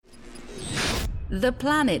The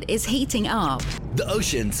planet is heating up. The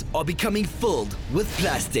oceans are becoming filled with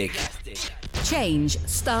plastic. Change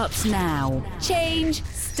starts now. Change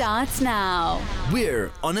starts now.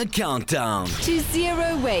 We're on a countdown To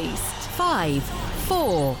zero waste. 5,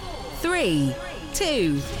 4, 3,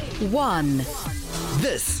 2, 1.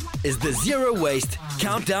 This is the Zero Waste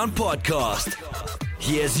Countdown Podcast.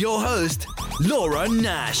 Here's your host, Laura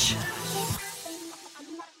Nash.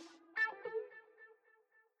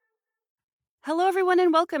 Hello, everyone,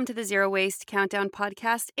 and welcome to the Zero Waste Countdown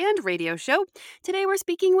podcast and radio show. Today, we're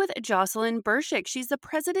speaking with Jocelyn Burshik. She's the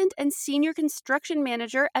president and senior construction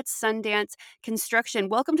manager at Sundance Construction.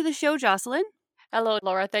 Welcome to the show, Jocelyn. Hello,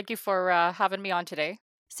 Laura. Thank you for having me on today.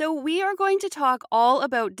 So we are going to talk all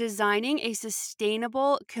about designing a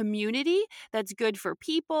sustainable community that's good for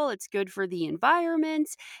people, it's good for the environment,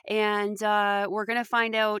 and we're going to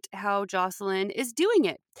find out how Jocelyn is doing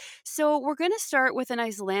it. So we're going to start with an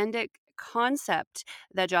Icelandic concept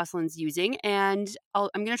that Jocelyn's using, and I'm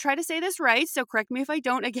going to try to say this right, so correct me if I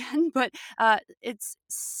don't again, but it's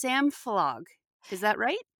samflag. Is that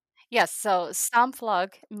right? Yes, so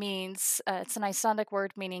samflag means, it's an Icelandic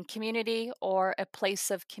word meaning community or a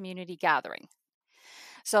place of community gathering.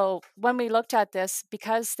 So when we looked at this,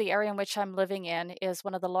 because the area in which I'm living in is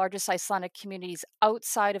one of the largest Icelandic communities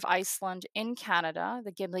outside of Iceland in Canada,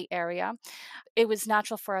 the Gimli area, it was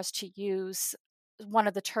natural for us to use one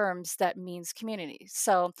of the terms that means community.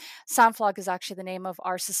 So Samflag is actually the name of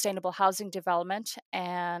our sustainable housing development,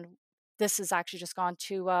 and this has actually just gone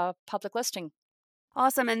to public listing.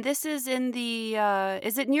 Awesome. And this is in the,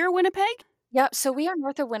 is it near Winnipeg? Yeah, so we are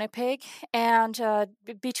north of Winnipeg and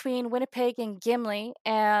between Winnipeg and Gimli,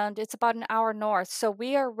 and it's about an hour north. So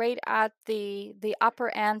we are right at the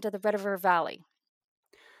upper end of the Red River Valley.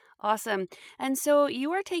 Awesome. And so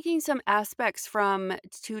you are taking some aspects from a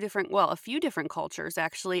few different cultures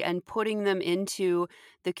actually, and putting them into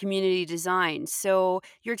the community design. So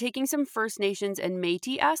you're taking some First Nations and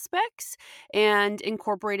Métis aspects and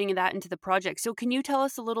incorporating that into the project. So can you tell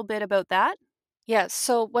us a little bit about that? Yes,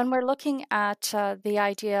 so when we're looking at the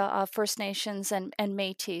idea of First Nations and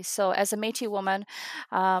Métis, so as a Métis woman,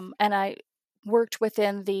 and I worked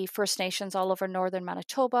within the First Nations all over northern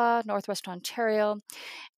Manitoba, northwest Ontario,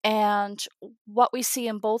 and what we see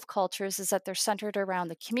in both cultures is that they're centered around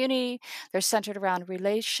the community, they're centered around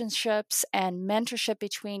relationships and mentorship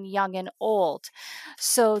between young and old.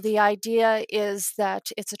 So the idea is that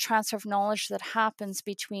it's a transfer of knowledge that happens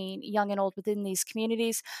between young and old within these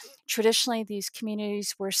communities. Traditionally, these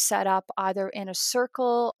communities were set up either in a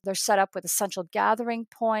circle, they're set up with a central gathering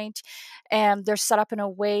point, and they're set up in a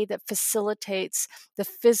way that facilitates the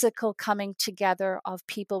physical coming together of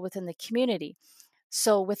people within the community.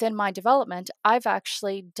 So within my development, I've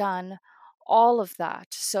actually done all of that.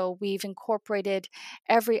 So we've incorporated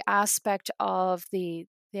every aspect of the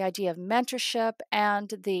idea of mentorship and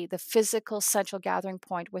the physical central gathering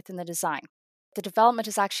point within the design. The development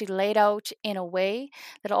is actually laid out in a way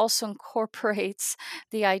that also incorporates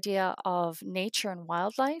the idea of nature and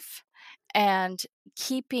wildlife and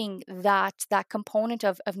keeping that component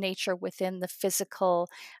of nature within the physical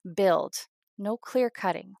build. No clear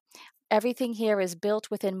cutting. Everything here is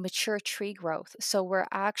built within mature tree growth. So we're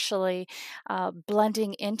actually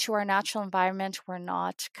blending into our natural environment. We're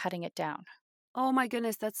not cutting it down. Oh my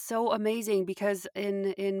goodness, that's so amazing, because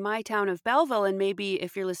in my town of Belleville, and maybe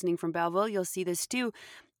if you're listening from Belleville, you'll see this too.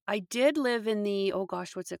 I did live in the, oh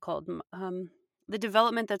gosh, what's it called? The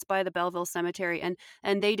development that's by the Belleville Cemetery,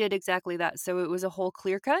 and they did exactly that. So it was a whole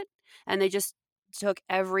clear cut, and they just took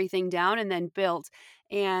everything down and then built.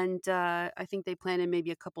 And I think they planted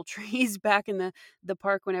maybe a couple trees back in the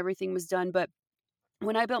park when everything was done. But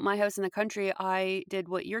when I built my house in the country, I did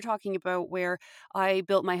what you're talking about, where I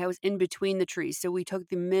built my house in between the trees. So we took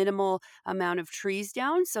the minimal amount of trees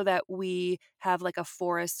down so that we have like a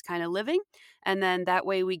forest kind of living. And then that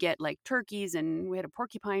way we get like turkeys, and we had a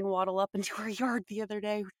porcupine waddle up into our yard the other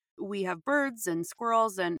day. We have birds and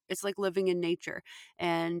squirrels, and it's like living in nature.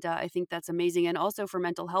 And I think that's amazing. And also for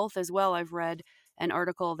mental health as well, I've read an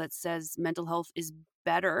article that says mental health is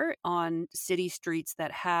better on city streets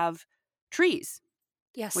that have trees.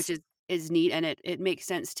 Yes. Which is neat, and it makes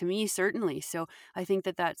sense to me, certainly. So I think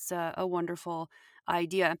that that's a wonderful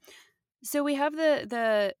idea. So we have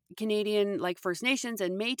the Canadian, like First Nations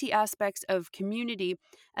and Métis aspects of community,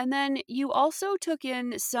 and then you also took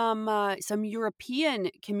in some European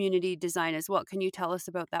community design as well. Can you tell us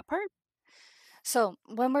about that part? So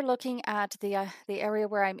when we're looking at the area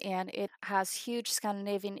where I'm in, it has huge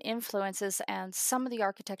Scandinavian influences, and some of the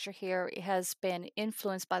architecture here has been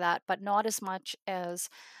influenced by that, but not as much as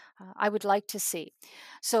I would like to see.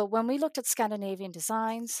 So when we looked at Scandinavian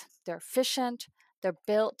designs, they're efficient, They're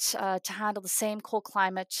built to handle the same cold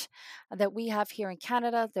climate that we have here in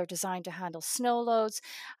Canada. They're designed to handle snow loads.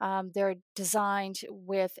 They're designed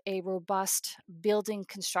with a robust building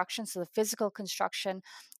construction. So the physical construction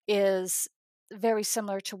is very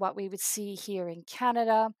similar to what we would see here in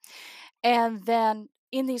Canada. And then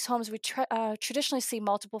in these homes, we traditionally see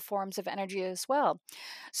multiple forms of energy as well.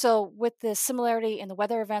 So, with the similarity in the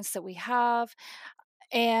weather events that we have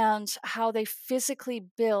and how they physically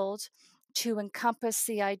build to encompass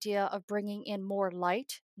the idea of bringing in more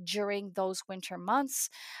light during those winter months,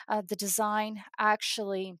 the design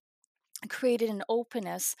actually created an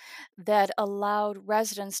openness that allowed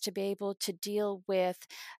residents to be able to deal with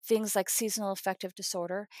things like seasonal affective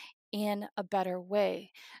disorder in a better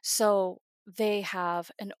way. So they have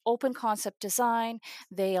an open concept design.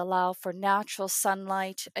 They allow for natural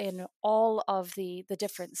sunlight in all of the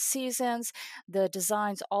different seasons. The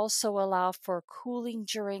designs also allow for cooling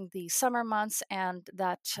during the summer months, and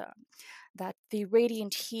that the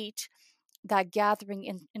radiant heat that gathering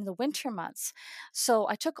in the winter months. So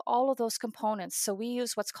I took all of those components. So we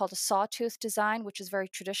use what's called a sawtooth design, which is very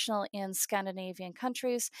traditional in Scandinavian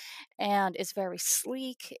countries, and it's very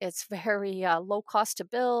sleek. It's very low cost to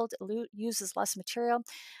build. It uses less material.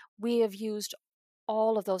 We have used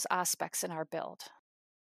all of those aspects in our build.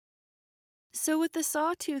 So with the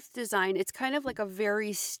sawtooth design, it's kind of like a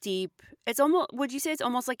very steep. It's almost. Would you say it's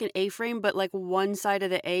almost like an A-frame, but like one side of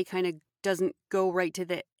the A kind of doesn't go right to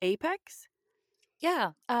the apex?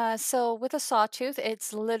 Yeah. So with a sawtooth,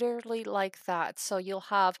 it's literally like that. So you'll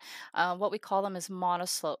have what we call them is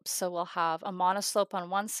monoslopes. So we'll have a monoslope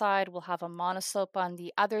on one side, we'll have a monoslope on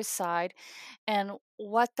the other side. And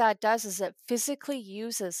what that does is it physically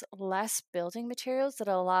uses less building materials that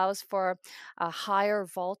allows for a higher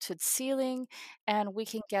vaulted ceiling, and we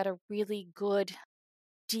can get a really good,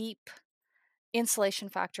 deep insulation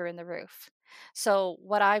factor in the roof. So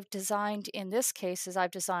what I've designed in this case is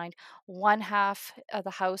I've designed one half of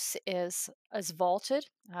the house is vaulted.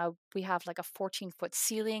 We have like a 14-foot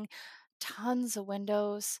ceiling, tons of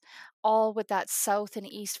windows, all with that south and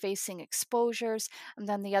east facing exposures. And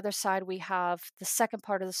then the other side we have the second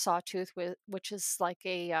part of the sawtooth, which is like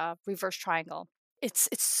a reverse triangle. It's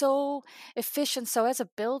so efficient. So as a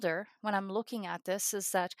builder, when I'm looking at this,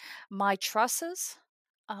 is that my trusses,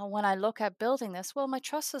 when I look at building this, well, my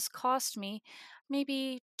trusses cost me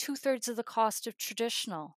maybe two-thirds of the cost of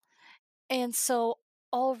traditional. And so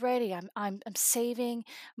already I'm saving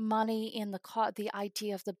money in the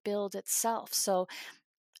idea of the build itself. So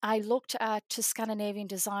I looked at to Scandinavian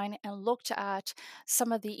design and looked at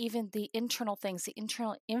some of even the internal things, the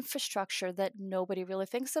internal infrastructure that nobody really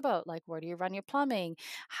thinks about, like where do you run your plumbing?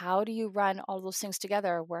 How do you run all those things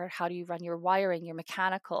together? How do you run your wiring, your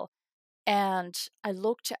mechanical? And I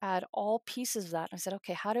looked at all pieces of that. And I said,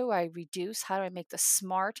 okay, how do I reduce? How do I make this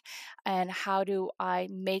smart? And how do I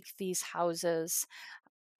make these houses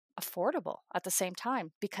affordable at the same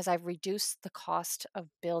time? Because I've reduced the cost of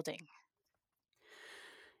building.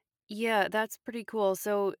 Yeah, that's pretty cool.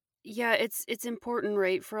 So, yeah, it's important,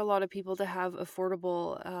 right, for a lot of people to have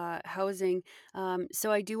affordable housing.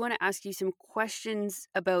 So I do want to ask you some questions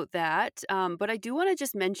about that. But I do want to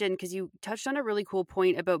just mention, because you touched on a really cool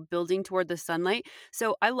point about building toward the sunlight.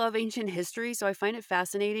 So I love ancient history, so I find it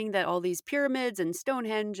fascinating that all these pyramids and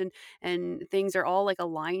Stonehenge and things are all like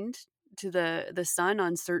aligned to the sun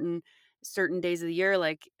on certain days of the year,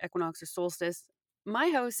 like equinox or solstice.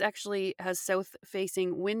 My house actually has south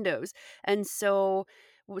facing windows. And so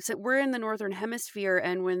we're in the northern hemisphere,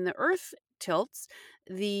 and when the earth tilts,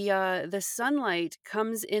 the sunlight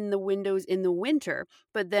comes in the windows in the winter,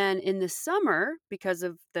 but then in the summer, because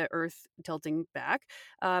of the earth tilting back,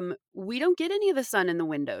 we don't get any of the sun in the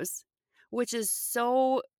windows, which is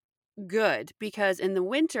so good, because in the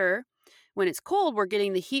winter, when it's cold, we're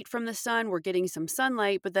getting the heat from the sun, we're getting some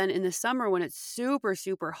sunlight. But then in the summer, when it's super,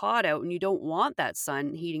 super hot out and you don't want that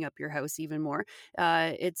sun heating up your house even more,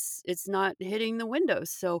 it's not hitting the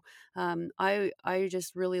windows. So I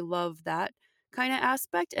just really love that kind of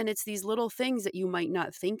aspect. And it's these little things that you might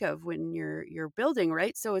not think of when you're building,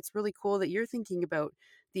 right? So it's really cool that you're thinking about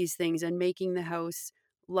these things and making the house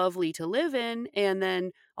lovely to live in, and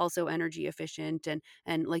then also energy efficient,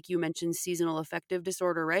 and like you mentioned, seasonal affective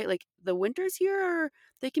disorder, right? Like the winters here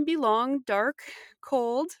they can be long, dark,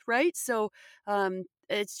 cold, right? So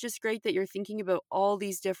it's just great that you're thinking about all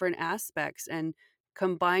these different aspects and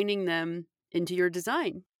combining them into your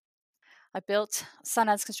design. I built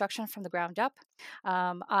Sunrise Construction from the ground up.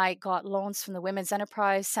 I got loans from the Women's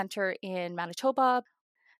Enterprise Center in Manitoba.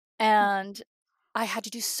 And I had to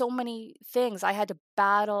do so many things. I had to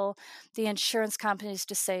battle the insurance companies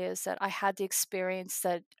to say is that I had the experience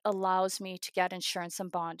that allows me to get insurance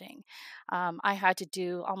and bonding. I had to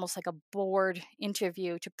do almost like a board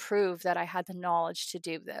interview to prove that I had the knowledge to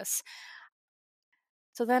do this.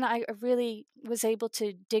 So then I really was able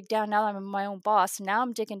to dig down. Now I'm my own boss. Now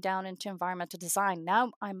I'm digging down into environmental design.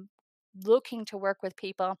 Now I'm looking to work with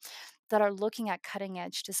people that are looking at cutting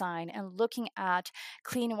edge design and looking at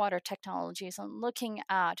clean water technologies and looking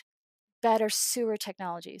at better sewer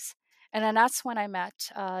technologies. And then that's when I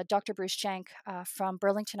met Dr. Bruce Jank from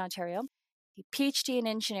Burlington, Ontario. He PhD in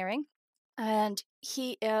engineering, and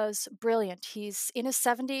he is brilliant. He's in his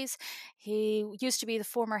 70s. He used to be the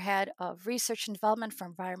former head of research and development for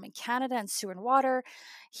Environment Canada and Sewer and Water.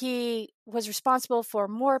 He was responsible for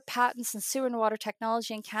more patents in sewer and water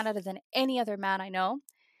technology in Canada than any other man I know,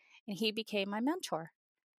 and he became my mentor.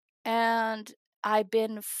 And I've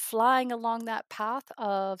been flying along that path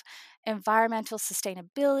of environmental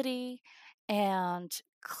sustainability and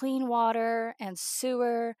clean water and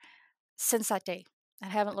sewer since that day. I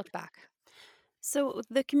haven't looked back. So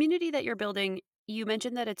the community that you're building, you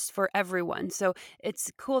mentioned that it's for everyone. So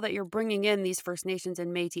it's cool that you're bringing in these First Nations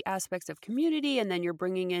and Métis aspects of community, and then you're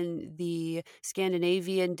bringing in the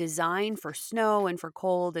Scandinavian design for snow and for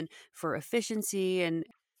cold and for efficiency. And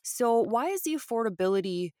so why is the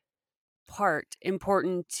affordability part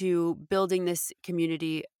important to building this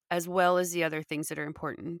community as well as the other things that are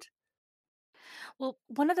important? Well,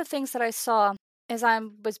 one of the things that I saw as I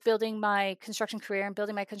was building my construction career and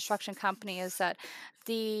building my construction company is that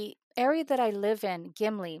the area that I live in,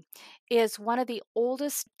 Gimli, is one of the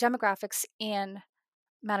oldest demographics in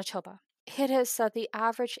Manitoba. It is the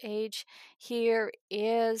average age here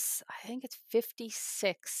is, I think it's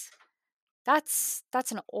 56. That's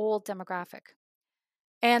an old demographic.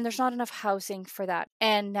 And there's not enough housing for that.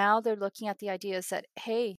 And now they're looking at the ideas that,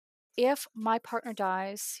 hey, if my partner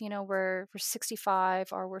dies, we're 65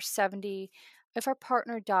 or we're 70, if our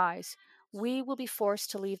partner dies, we will be forced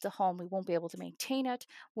to leave the home. We won't be able to maintain it.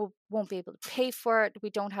 We won't be able to pay for it. We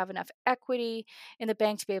don't have enough equity in the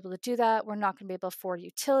bank to be able to do that. We're not going to be able to afford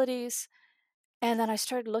utilities. And then I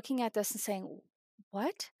started looking at this and saying,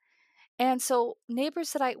 what? And so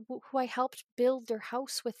neighbors that who I helped build their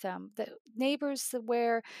house with them, the neighbors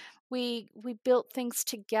where we built things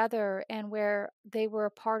together and where they were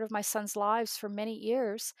a part of my son's lives for many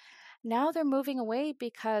years, now they're moving away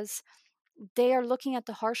because they are looking at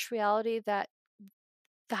the harsh reality that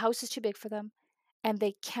the house is too big for them and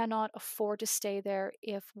they cannot afford to stay there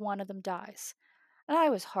if one of them dies. And I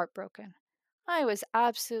was heartbroken. I was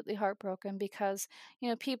absolutely heartbroken because,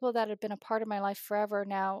 people that had been a part of my life forever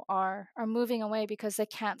now are moving away because they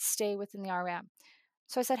can't stay within the RM.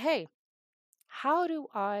 So I said, "Hey, how do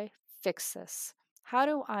I fix this? How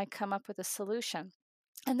do I come up with a solution?"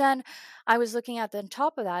 And then I was looking at the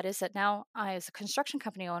top of that is that now I, as a construction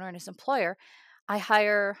company owner and as employer, I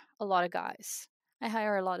hire a lot of guys. I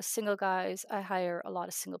hire a lot of single guys. I hire a lot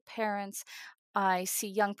of single parents. I see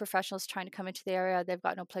young professionals trying to come into the area. They've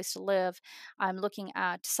got no place to live. I'm looking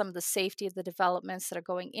at some of the safety of the developments that are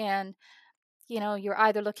going in. You're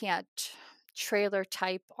either looking at trailer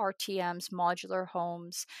type RTMs, modular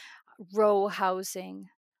homes, row housing,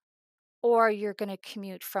 or you're going to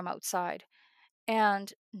commute from outside.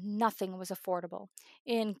 And nothing was affordable.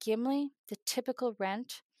 In Gimli, the typical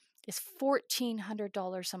rent is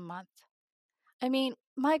 $1,400 a month. I mean,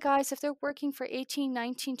 my guys, if they're working for $18,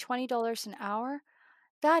 $19, $20 an hour,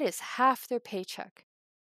 that is half their paycheck.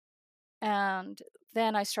 And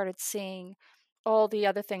then I started seeing all the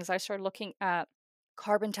other things. I started looking at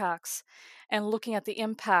carbon tax and looking at the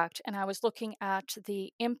impact. And I was looking at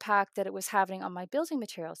the impact that it was having on my building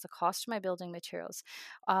materials, the cost of my building materials,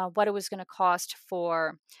 what it was going to cost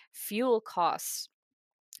for fuel costs.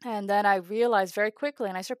 And then I realized very quickly,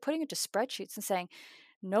 and I started putting it to spreadsheets and saying,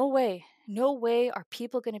 no way are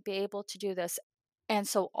people going to be able to do this. And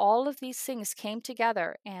so all of these things came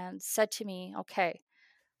together and said to me, okay,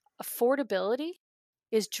 affordability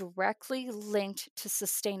is directly linked to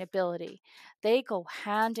sustainability. They go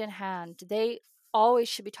hand in hand. They always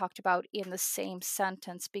should be talked about in the same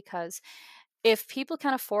sentence because if people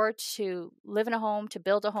can afford to live in a home, to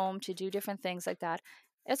build a home, to do different things like that,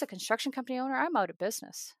 as a construction company owner, I'm out of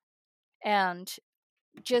business. And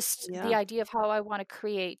just the Yeah. idea of how I want to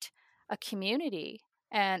create a community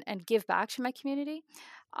and give back to my community,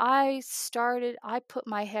 I put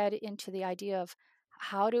my head into the idea of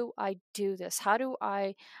how do I do this? How do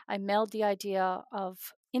I meld the idea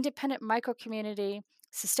of independent micro community,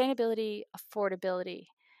 sustainability, affordability?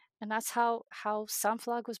 And that's how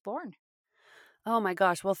Sunflag was born. Oh my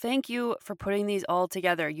gosh. Well, thank you for putting these all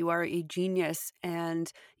together. You are a genius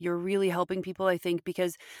and you're really helping people, I think,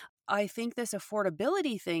 because I think this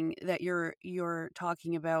affordability thing that you're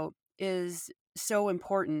talking about is so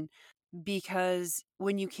important because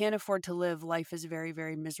when you can't afford to live, life is very,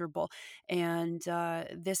 very miserable. And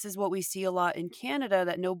this is what we see a lot in Canada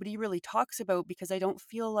that nobody really talks about because I don't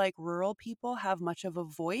feel like rural people have much of a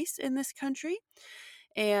voice in this country.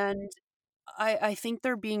 And I think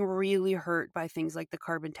they're being really hurt by things like the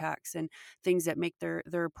carbon tax and things that make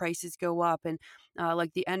their prices go up and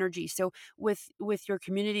like the energy. So with your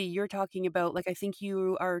community, you're talking about like I think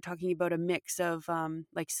you are talking about a mix of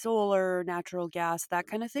like solar, natural gas, that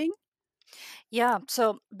kind of thing. Yeah,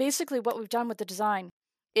 so basically what we've done with the design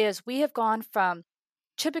is we have gone from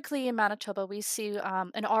typically in Manitoba, we see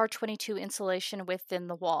an R22 insulation within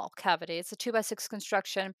the wall cavity. It's a 2 by 6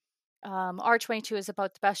 construction. R22 is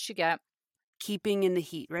about the best you get. Keeping in the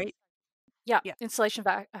heat, right? Yeah, Yeah. insulation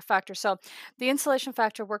factor. So the insulation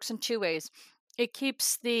factor works in two ways. It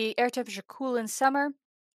keeps the air temperature cool in summer,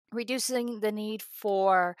 reducing the need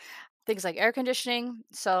for things like air conditioning.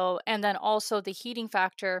 So, and then also the heating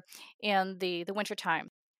factor in the winter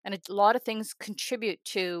time. And a lot of things contribute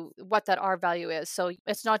to what that R value is. So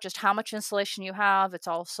it's not just how much insulation you have, it's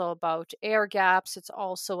also about air gaps, it's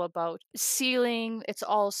also about sealing, it's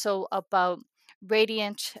also about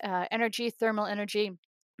radiant energy, thermal energy.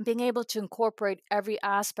 Being able to incorporate every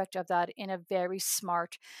aspect of that in a very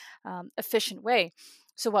smart, efficient way.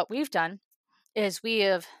 So, what we've done is we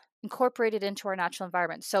have incorporated into our natural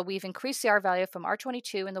environment. So we've increased the R value from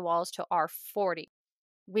R22 in the walls to R40.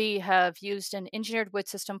 We have used an engineered wood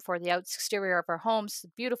system for the exterior of our homes.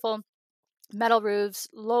 Beautiful metal roofs,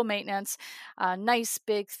 low maintenance, nice,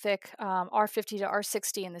 big, thick R50 to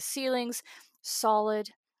R60 in the ceilings, solid.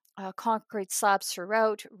 Concrete slabs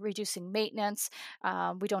throughout, reducing maintenance.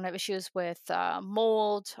 We don't have issues with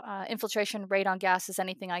mold, infiltration, radon gases,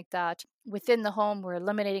 anything like that. Within the home, we're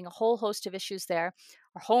eliminating a whole host of issues there.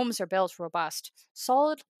 Our homes are built robust,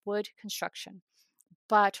 solid wood construction,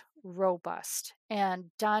 but robust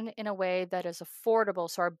and done in a way that is affordable.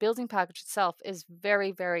 So our building package itself is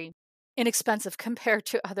very, very inexpensive compared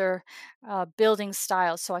to other building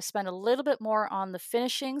styles. So I spend a little bit more on the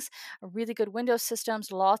finishings, really good window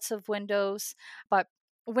systems, lots of windows, but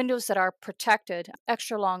windows that are protected,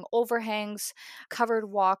 extra long overhangs,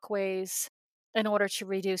 covered walkways in order to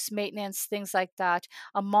reduce maintenance, things like that.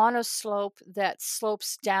 A monoslope that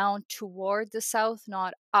slopes down toward the south,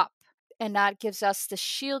 not up, and that gives us the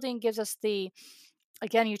shielding, gives us the,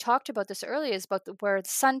 again, you talked about this earlier, is about where the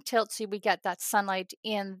sun tilts, so we get that sunlight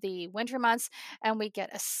in the winter months, and we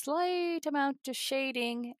get a slight amount of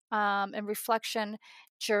shading and reflection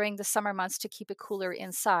during the summer months to keep it cooler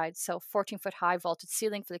inside. So 14-foot high vaulted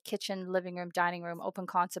ceiling for the kitchen, living room, dining room, open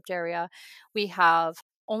concept area. We have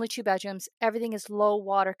only 2 bedrooms. Everything is low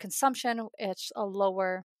water consumption. It's a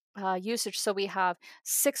lower usage. So we have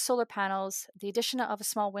 6 solar panels, the addition of a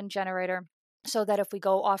small wind generator, so that if we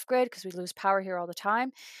go off grid, because we lose power here all the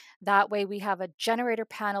time, that way we have a generator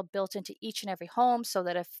panel built into each and every home so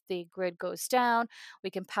that if the grid goes down,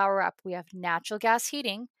 we can power up. We have natural gas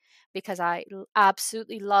heating because I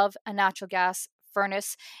absolutely love a natural gas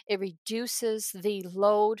furnace. It reduces the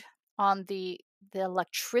load on the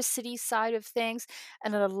electricity side of things,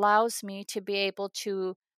 and it allows me to be able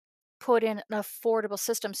to put in an affordable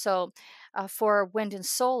system. So for wind and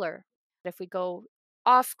solar, if we go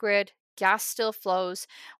off grid, gas still flows.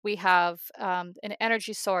 We have an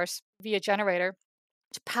energy source via generator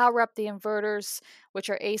to power up the inverters, which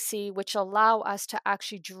are AC, which allow us to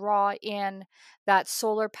actually draw in that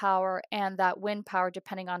solar power and that wind power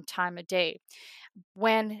depending on time of day.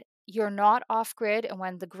 When you're not off grid and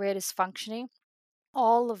when the grid is functioning,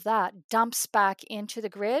 all of that dumps back into the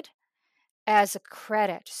grid as a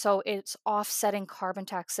credit. So it's offsetting carbon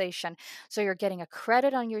taxation. So you're getting a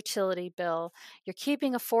credit on your utility bill, you're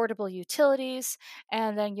keeping affordable utilities,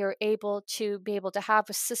 and then you're able to have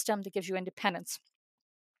a system that gives you independence.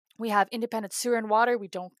 We have independent sewer and water. We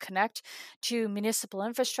don't connect to municipal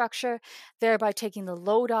infrastructure, thereby taking the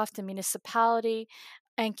load off the municipality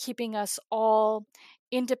and keeping us all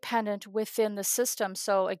independent within the system.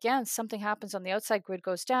 So again, something happens on the outside, grid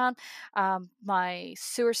goes down. My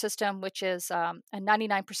sewer system, which is a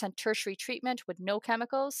 99% tertiary treatment with no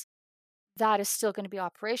chemicals, that is still going to be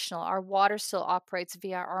operational. Our water still operates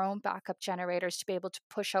via our own backup generators to be able to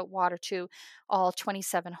push out water to all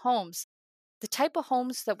 27 homes. The type of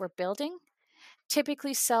homes that we're building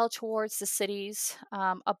typically sell towards the cities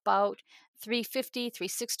about 350,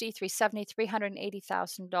 360, 370,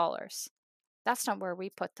 $380,000. That's not where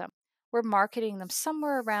we put them. We're marketing them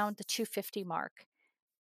somewhere around the 250 mark.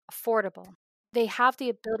 Affordable. They have the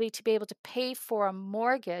ability to be able to pay for a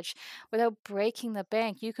mortgage without breaking the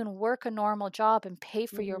bank. You can work a normal job and pay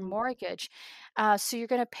for your Mhm. mortgage. So you're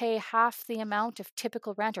going to pay half the amount of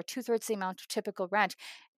typical rent or two-thirds the amount of typical rent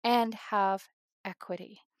and have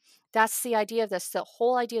equity. That's the idea of this. The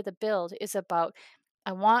whole idea of the build is about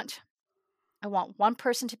I want I want one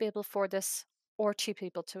person to be able to afford this or two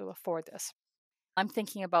people to afford this. I'm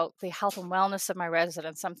thinking about the health and wellness of my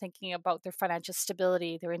residents. I'm thinking about their financial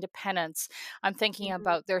stability, their independence. I'm thinking Mhm.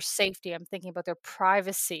 about their safety. I'm thinking about their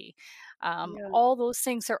privacy. Yeah. All those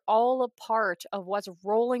things are all a part of what's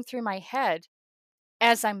rolling through my head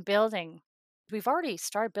as I'm building. We've already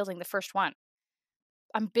started building the first one.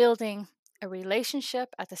 I'm building a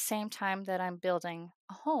relationship at the same time that I'm building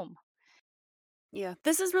a home. Yeah,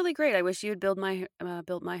 this is really great. I wish you had built my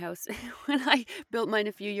house when I built mine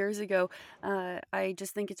a few years ago. I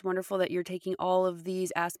just think it's wonderful that you're taking all of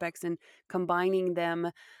these aspects and combining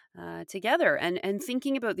them together, and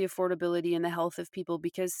thinking about the affordability and the health of people.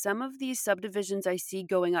 Because some of these subdivisions I see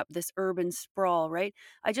going up, this urban sprawl, right?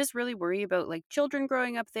 I just really worry about like children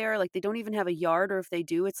growing up there. Like they don't even have a yard, or if they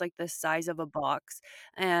do, it's like the size of a box.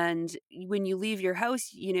 And when you leave your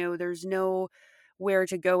house, there's no where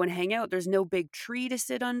to go and hang out. There's no big tree to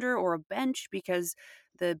sit under or a bench because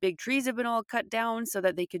the big trees have been all cut down so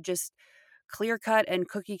that they could just clear cut and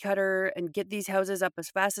cookie cutter and get these houses up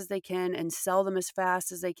as fast as they can and sell them as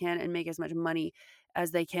fast as they can and make as much money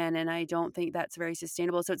as they can. And I don't think that's very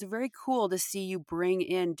sustainable. So it's very cool to see you bring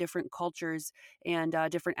in different cultures and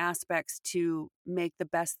different aspects to make the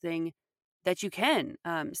best thing that you can.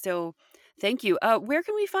 So thank you. Where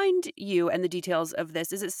can we find you and the details of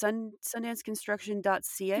this? Is it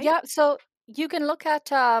sundanceconstruction.ca? Yeah, so you can look at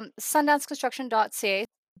sundanceconstruction.ca.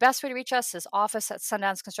 Best way to reach us is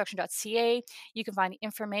office@sundanceconstruction.ca. You can find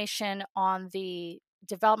information on the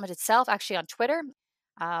development itself, actually on Twitter.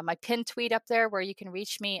 My pinned tweet up there where you can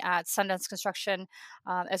reach me at Sundance Construction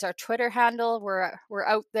as our Twitter handle. We're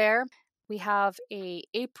out there. We have a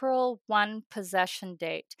April 1 possession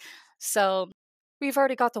date. So we've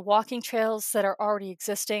already got the walking trails that are already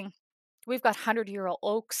existing. We've got 100-year-old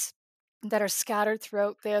oaks that are scattered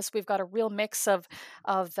throughout this. We've got a real mix of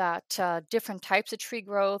that different types of tree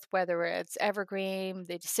growth, whether it's evergreen,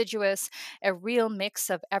 the deciduous, a real mix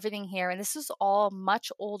of everything here. And this is all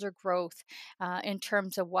much older growth in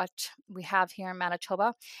terms of what we have here in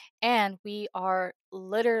Manitoba. And we are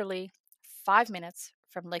literally 5 minutes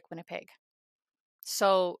from Lake Winnipeg.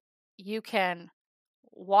 So you can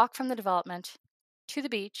walk from the development to the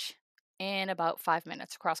beach in about 5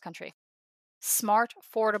 minutes across country. Smart,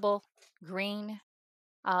 affordable, green,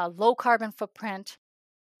 low carbon footprint.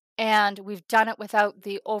 And we've done it without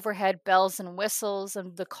the overhead bells and whistles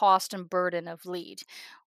and the cost and burden of LEED.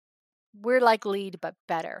 We're like LEED, but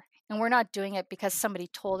better. And we're not doing it because somebody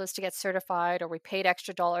told us to get certified or we paid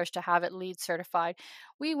extra dollars to have it LEED certified.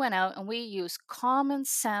 We went out and we used common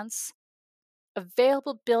sense,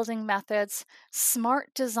 available building methods,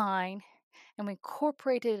 smart design, and we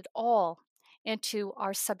incorporated it all into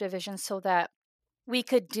our subdivision so that we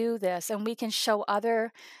could do this and we can show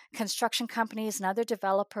other construction companies and other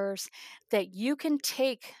developers that you can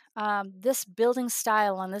take this building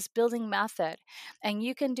style and this building method and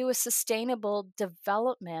you can do a sustainable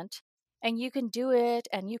development and you can do it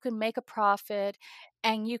and you can make a profit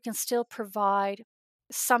and you can still provide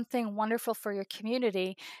something wonderful for your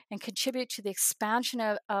community and contribute to the expansion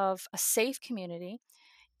of a safe community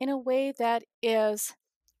in a way that is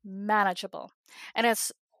manageable. And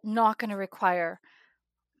it's not going to require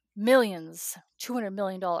millions, $200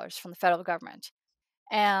 million from the federal government,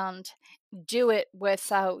 and do it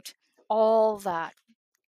without all that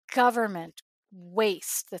government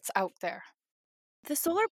waste that's out there. The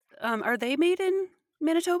solar, are they made in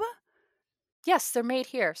Manitoba? Yes, they're made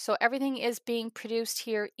here. So everything is being produced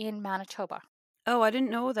here in Manitoba. Oh, I didn't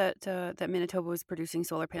know that Manitoba was producing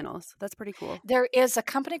solar panels. That's pretty cool. There is a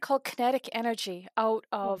company called Kinetic Energy out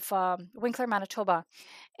Oh. of Winkler, Manitoba,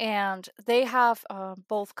 and they have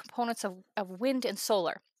both components of wind and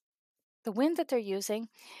solar. The wind that they're using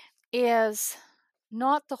is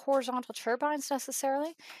not the horizontal turbines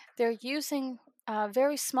necessarily. They're using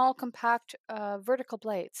very small, compact vertical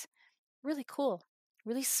blades. Really cool,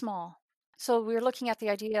 really small. So we're looking at the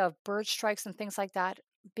idea of bird strikes and things like that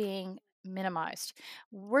being minimized.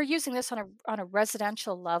 We're using this on a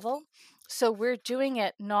residential level. So we're doing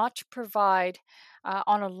it not to provide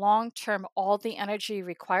on a long term all the energy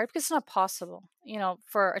required because it's not possible,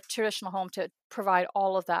 for a traditional home to provide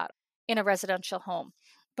all of that in a residential home.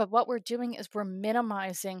 But what we're doing is we're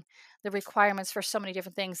minimizing the requirements for so many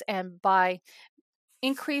different things. And by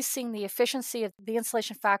increasing the efficiency of the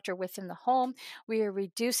insulation factor within the home. We are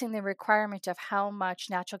reducing the requirement of how much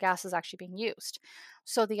natural gas is actually being used.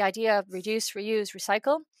 So the idea of reduce, reuse,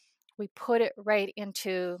 recycle, we put it right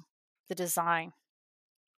into the design.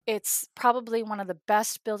 It's probably one of the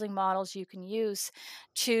best building models you can use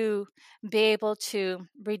to be able to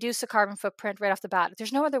reduce the carbon footprint right off the bat.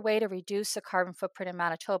 There's no other way to reduce the carbon footprint in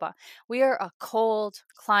Manitoba. We are a cold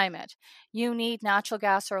climate. You need natural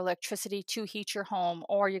gas or electricity to heat your home,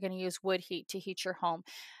 or you're going to use wood heat to heat your home.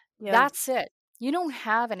 Yeah. That's it. You don't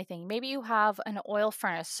have anything. Maybe you have an oil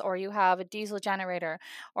furnace, or you have a diesel generator,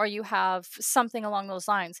 or you have something along those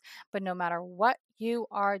lines. But no matter what you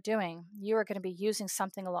are doing, you are going to be using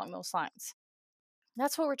something along those lines.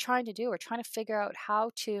 That's what we're trying to do. We're trying to figure out how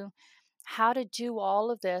to do all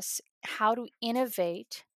of this, how to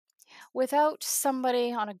innovate without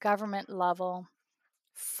somebody on a government level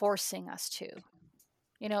forcing us to.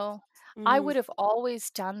 You know, I Hmm. would have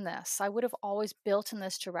always done this. I would have always built in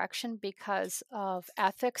this direction because of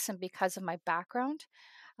ethics and because of my background.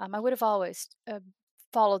 I would have always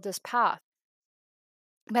followed this path.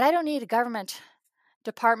 But I don't need a government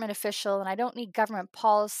department official and I don't need government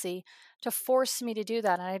policy to force me to do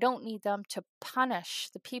that. And I don't need them to punish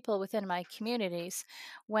the people within my communities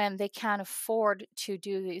when they can't afford to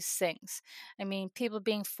do these things. I mean, people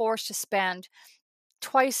being forced to spend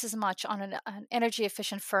twice as much on an energy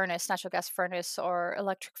efficient furnace, natural gas furnace, or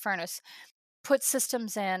electric furnace, put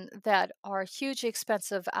systems in that are hugely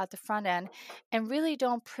expensive at the front end and really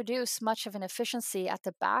don't produce much of an efficiency at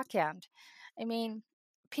the back end. I mean,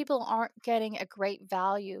 people aren't getting a great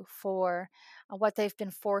value for what they've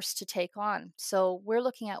been forced to take on. So we're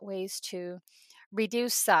looking at ways to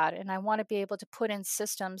reduce that. And I want to be able to put in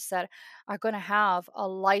systems that are going to have a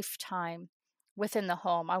lifetime within the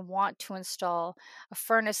home. I want to install a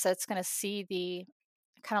furnace that's going to see the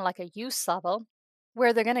kind of like a use level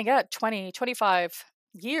where they're going to get 20, 25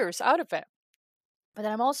 years out of it. But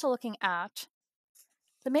then I'm also looking at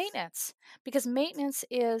the maintenance, because maintenance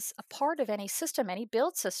is a part of any system, any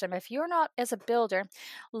build system. If you're not, as a builder,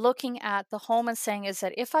 looking at the home and saying, is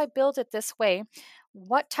that if I build it this way,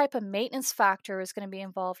 what type of maintenance factor is going to be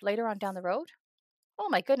involved later on down the road? Oh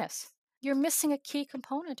my goodness, you're missing a key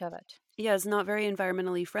component of it. Yeah, it's not very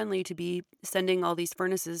environmentally friendly to be sending all these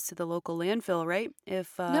furnaces to the local landfill, right?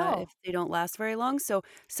 If No. they don't last very long. So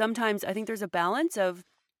sometimes I think there's a balance of,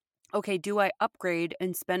 okay, do I upgrade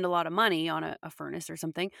and spend a lot of money on a furnace or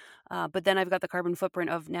something? But then I've got the carbon footprint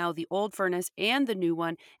of now the old furnace and the new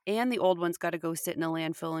one, and the old one's got to go sit in a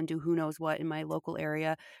landfill and do who knows what in my local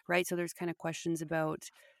area, right? So there's kind of questions about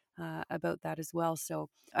that as well. So,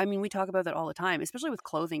 I mean, we talk about that all the time, especially with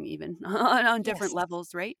clothing, even on different Yes.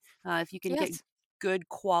 levels, right? If you can get Yes. good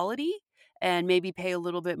quality and maybe pay a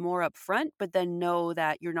little bit more up front, but then know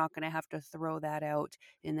that you're not going to have to throw that out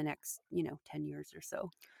in the next, 10 years or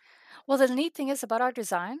so. Well, the neat thing is about our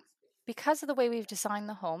design, because of the way we've designed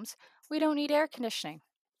the homes, we don't need air conditioning.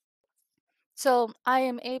 So I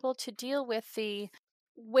am able to deal with the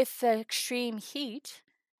extreme heat.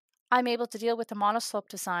 I'm able to deal with the monoslope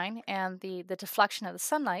design and the deflection of the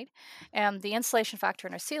sunlight and the insulation factor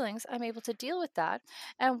in our ceilings. I'm able to deal with that.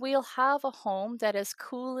 And we'll have a home that is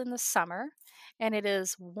cool in the summer and it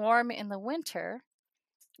is warm in the winter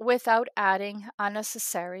without adding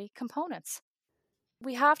unnecessary components.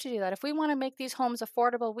 We have to do that. If we want to make these homes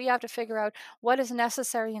affordable, we have to figure out what is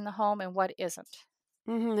necessary in the home and what isn't.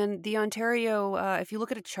 And the Ontario, if you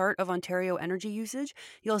look at a chart of Ontario energy usage,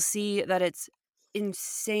 you'll see that it's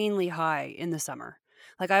insanely high in the summer.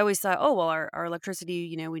 Like I always thought, oh, well, our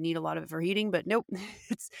electricity, we need a lot of it for heating, but nope,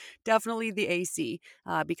 it's definitely the AC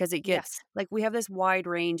because it gets Yes. like we have this wide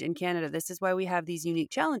range in Canada. This is why we have these unique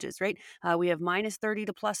challenges, right? We have -30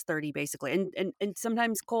 to +30 basically, and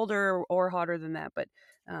sometimes colder or hotter than that. But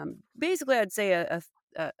basically, I'd say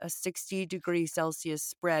a 60 degree Celsius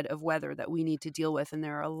spread of weather that we need to deal with. And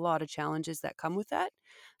there are a lot of challenges that come with that.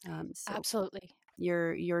 So Absolutely.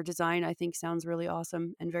 your design, I think, sounds really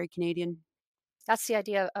awesome and very Canadian. That's the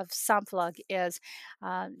idea of Samplug is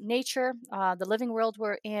nature, the living world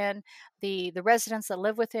we're in, the residents that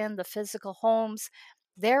live within, the physical homes,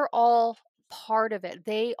 they're all part of it.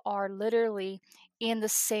 They are literally in the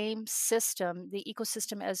same system, the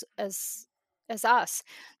ecosystem as us.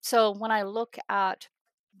 So when I look at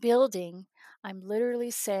building, I'm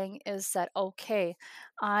literally saying is that okay,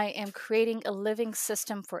 I am creating a living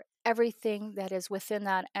system for everything that is within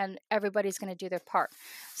that, and everybody's going to do their part.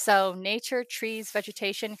 So, nature, trees,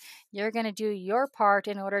 vegetation, you're going to do your part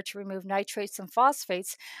in order to remove nitrates and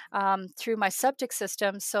phosphates through my septic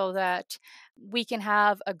system so that we can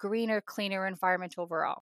have a greener, cleaner environment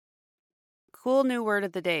overall. Cool new word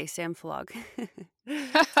of the day, samflog.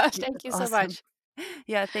 Thank you so Awesome. much.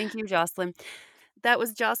 Yeah, thank you, Jocelyn. That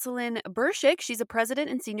was Jocelyn Burshik. She's a president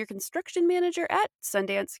and senior construction manager at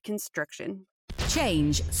Sundance Construction.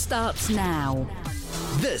 Change starts now.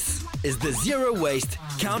 This is the Zero Waste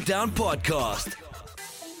Countdown Podcast.